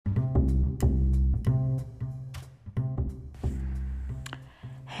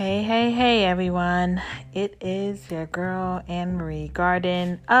Hey, everyone. It is your girl, Anne Marie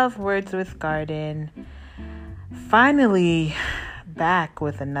Garden of Words with Garden. Finally back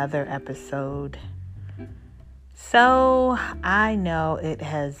with another episode. So, I know it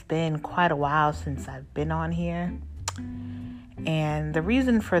has been quite a while since I've been on here. And the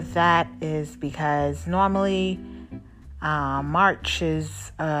reason for that is because normally March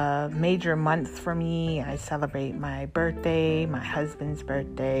is a major month for me. I celebrate my birthday, my husband's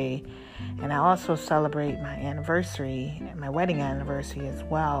birthday, and I also celebrate my anniversary, my wedding anniversary as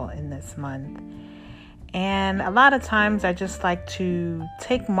well in this month. And a lot of times I just like to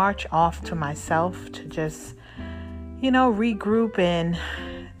take March off to myself to just, regroup and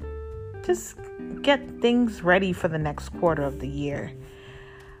just get things ready for the next quarter of the year.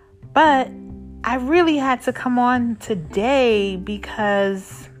 But I really had to come on today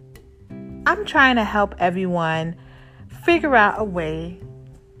because I'm trying to help everyone figure out a way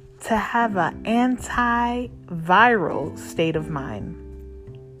to have an antiviral state of mind.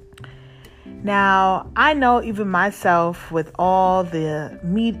 Now, I know even myself, with all the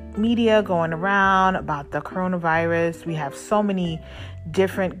media going around about the coronavirus, we have so many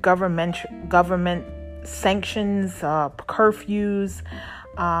different government sanctions, curfews,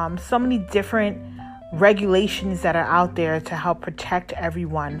 so many different regulations that are out there to help protect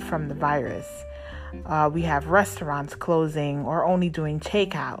everyone from the virus. We have restaurants closing or only doing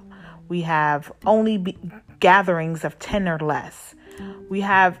takeout. We have only gatherings of 10 or less. We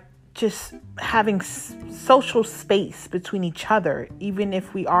have just having social space between each other, even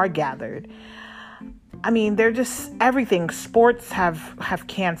if we are gathered. I mean, they're just everything. Sports have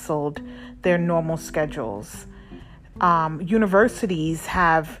canceled their normal schedules. Universities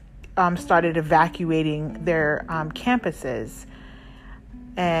have started evacuating their campuses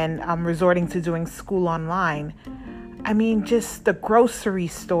and resorting to doing school online. I mean, just the grocery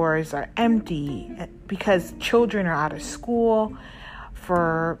stores are empty because children are out of school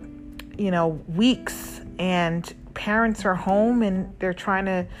for, weeks, and parents are home and they're trying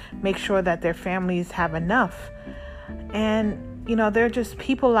to make sure that their families have enough. And, there are just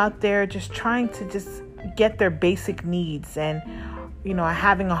people out there just trying to just get their basic needs and,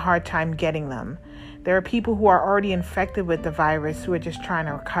 having a hard time getting them. There are people who are already infected with the virus who are just trying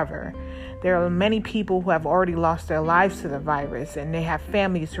to recover. There are many people who have already lost their lives to the virus, and they have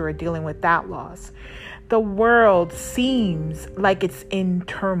families who are dealing with that loss. The world seems like it's in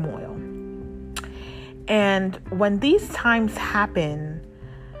turmoil. And when these times happen,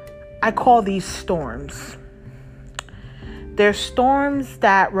 I call these storms. They're storms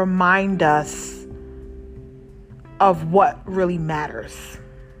that remind us of what really matters,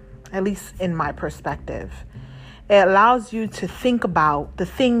 at least in my perspective. It allows you to think about the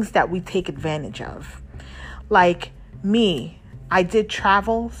things that we take advantage of. Like me, I did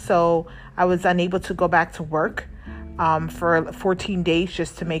travel, so I was unable to go back to work for 14 days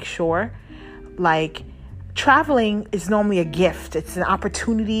just to make sure. Like, traveling is normally a gift. It's an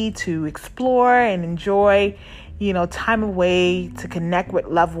opportunity to explore and enjoy, time away, to connect with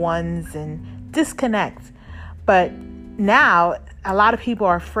loved ones and disconnect. But now a lot of people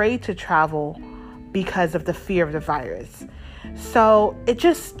are afraid to travel because of the fear of the virus. So it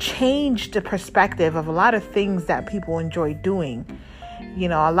just changed the perspective of a lot of things that people enjoy doing.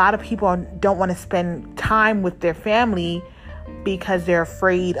 A lot of people don't want to spend time with their family because they're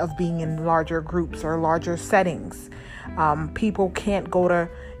afraid of being in larger groups or larger settings. People can't go to,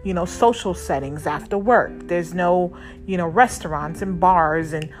 social settings after work. There's no, restaurants and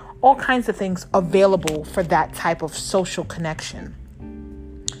bars and all kinds of things available for that type of social connection.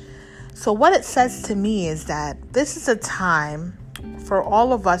 So what it says to me is that this is a time for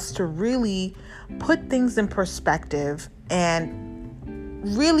all of us to really put things in perspective and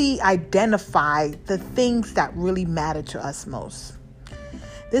really identify the things that really matter to us most.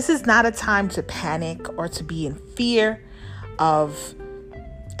 This is not a time to panic or to be in fear of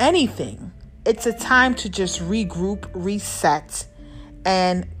anything. It's a time to just regroup, reset,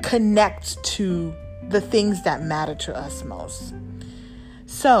 and connect to the things that matter to us most.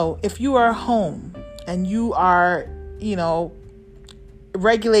 So if you are home and you are,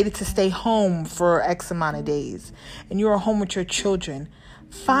 regulated to stay home for X amount of days, and you're home with your children,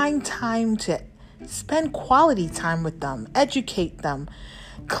 find time to spend quality time with them, educate them,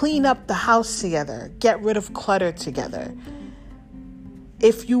 clean up the house together, get rid of clutter together.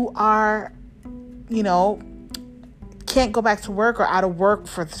 If you are, can't go back to work or out of work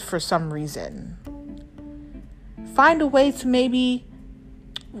for some reason, find a way to maybe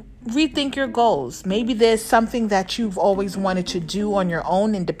rethink your goals. Maybe there's something that you've always wanted to do on your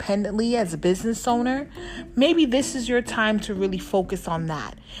own independently as a business owner. Maybe this is your time to really focus on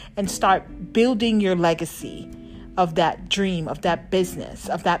that and start building your legacy of that dream, of that business,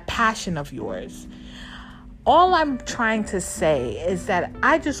 of that passion of yours. All I'm trying to say is that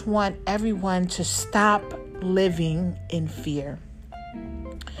I just want everyone to stop living in fear.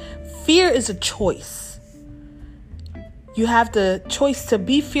 Fear is a choice. You have the choice to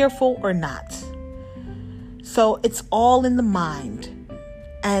be fearful or not. So it's all in the mind.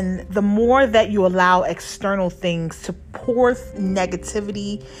 And the more that you allow external things to pour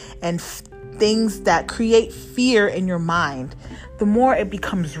negativity and things that create fear in your mind, the more it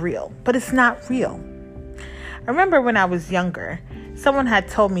becomes real. But it's not real. I remember when I was younger, someone had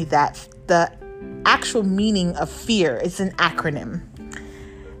told me that the actual meaning of fear is an acronym.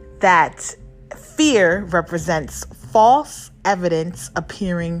 That fear represents false evidence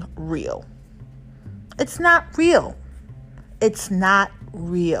appearing real. It's not real. It's not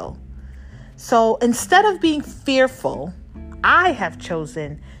real. So instead of being fearful, I have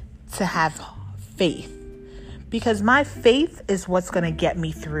chosen to have faith, because my faith is what's going to get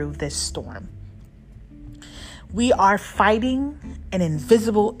me through this storm. We are fighting an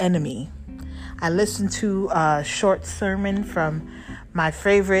invisible enemy. I listened to a short sermon from my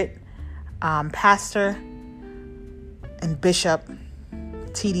favorite pastor and Bishop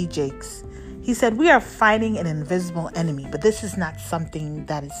T.D. Jakes. He said, we are fighting an invisible enemy, but this is not something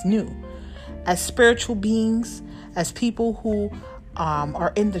that is new. As spiritual beings, as people who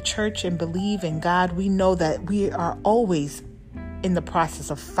are in the church and believe in God, we know that we are always in the process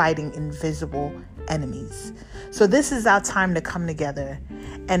of fighting invisible enemies. So this is our time to come together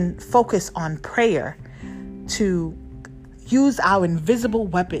and focus on prayer to use our invisible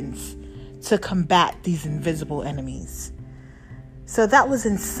weapons to combat these invisible enemies. So that was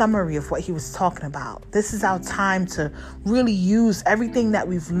in summary of what he was talking about. This is our time to really use everything that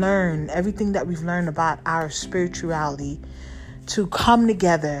we've learned about our spirituality to come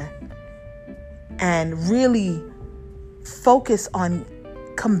together and really focus on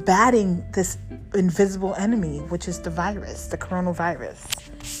combating this invisible enemy, which is the virus, the coronavirus.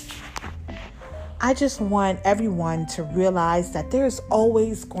 I just want everyone to realize that there's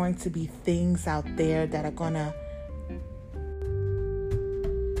always going to be things out there that are going to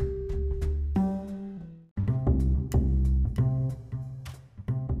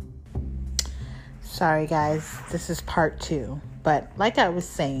Sorry guys, this is part 2. But like I was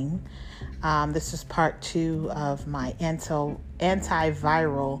saying, this is part 2 of my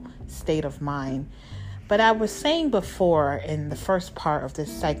antiviral state of mind. But I was saying before in the first part of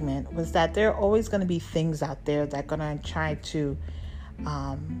this segment was that there are always going to be things out there that are going to try to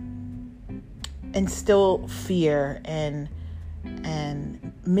instill fear and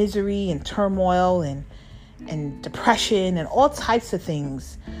misery and turmoil and depression and all types of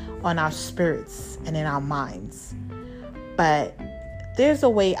things on our spirits and in our minds. But there's a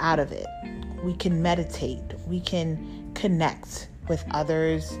way out of it. We can meditate. We can connect with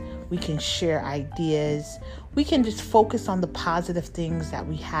others. We can share ideas. We can just focus on the positive things that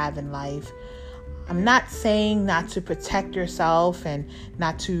we have in life. I'm not saying not to protect yourself and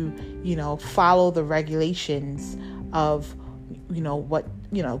not to, follow the regulations of, what,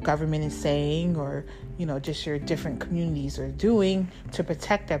 government is saying or, just your different communities are doing to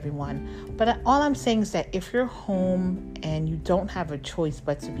protect everyone. But all I'm saying is that if you're home and you don't have a choice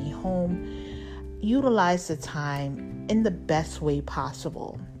but to be home, utilize the time in the best way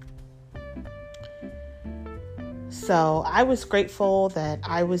possible. So I was grateful that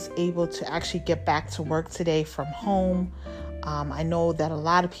I was able to actually get back to work today from home. I know that a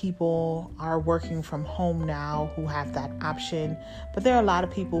lot of people are working from home now who have that option, but there are a lot of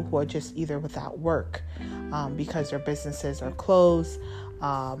people who are just either without work because their businesses are closed.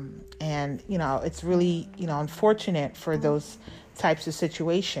 And, it's really, unfortunate for those types of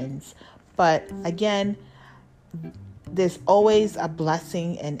situations. But again, there's always a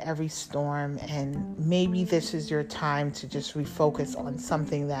blessing in every storm, and maybe this is your time to just refocus on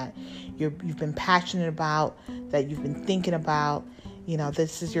something that you've been passionate about, that you've been thinking about.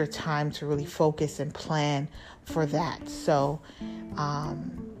 This is your time to really focus and plan for that. So, I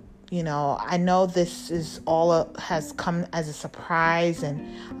know this is all has come as a surprise,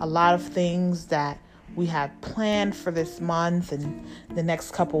 and a lot of things that we have planned for this month and the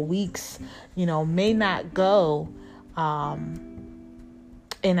next couple weeks, may not go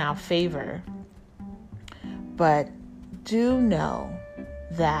in our favor. But do know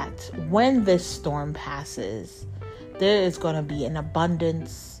that when this storm passes, there is going to be an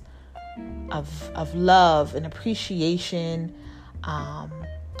abundance of love and appreciation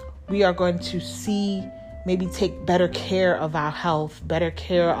we are going to maybe take better care of our health, better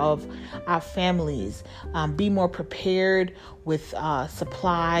care of our families, be more prepared with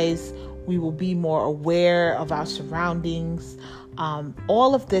supplies. We will be more aware of our surroundings.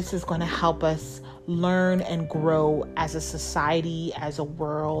 All of this is going to help us learn and grow as a society, as a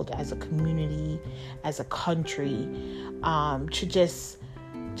world, as a community, as a country, to just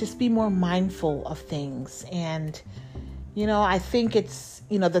be more mindful of things. And, I think it's,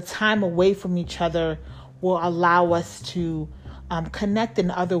 the time away from each other will allow us to connect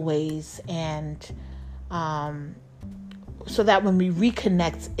in other ways, and so that when we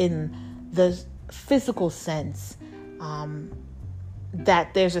reconnect in the physical sense,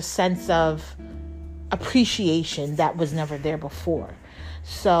 that there's a sense of appreciation that was never there before.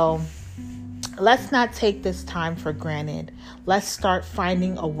 So let's not take this time for granted. Let's start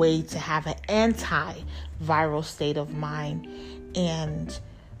finding a way to have an anti-viral state of mind and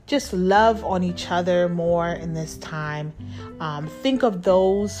just love on each other more in this time. Think of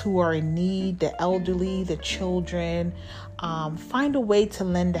those who are in need, the elderly, the children. Find a way to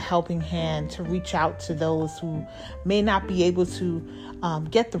lend a helping hand, to reach out to those who may not be able to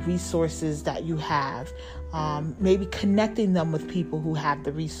get the resources that you have. Maybe connecting them with people who have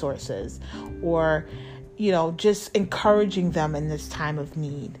the resources, or, just encouraging them in this time of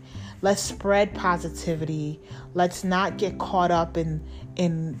need. Let's spread positivity. Let's not get caught up in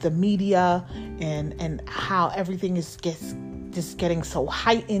the media and how everything is just getting so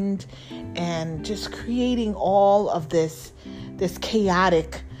heightened, and just creating all of this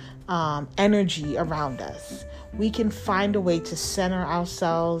chaotic energy around us. We can find a way to center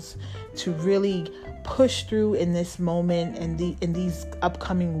ourselves, to really push through in this moment and in these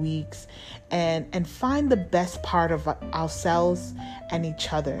upcoming weeks, and find the best part of ourselves and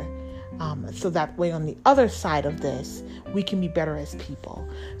each other. So that way on the other side of this, we can be better as people.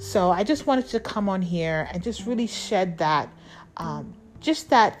 So I just wanted to come on here and just really shed that, just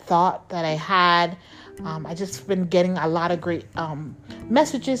that thought that I had. I just been getting a lot of great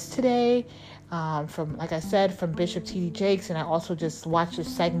messages today from, like I said, from Bishop T.D. Jakes. And I also just watched a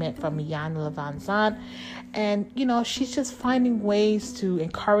segment from Iyanla Vanzant. And, she's just finding ways to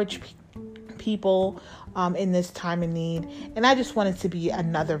encourage people in this time of need. And I just wanted to be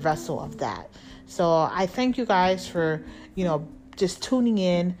another vessel of that. So I thank you guys for, just tuning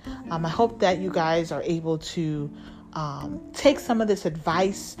in. I hope that you guys are able to take some of this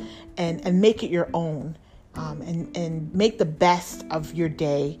advice and make it your own, and make the best of your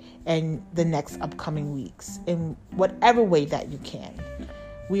day and the next upcoming weeks in whatever way that you can.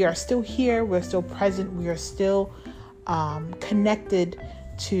 We are still here. We're still present. We are still connected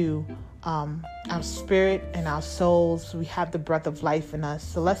to our spirit and our souls. We have the breath of life in us.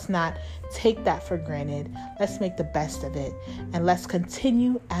 So let's not take that for granted. Let's make the best of it. And let's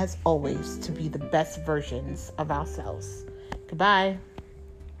continue, as always, to be the best versions of ourselves. Goodbye.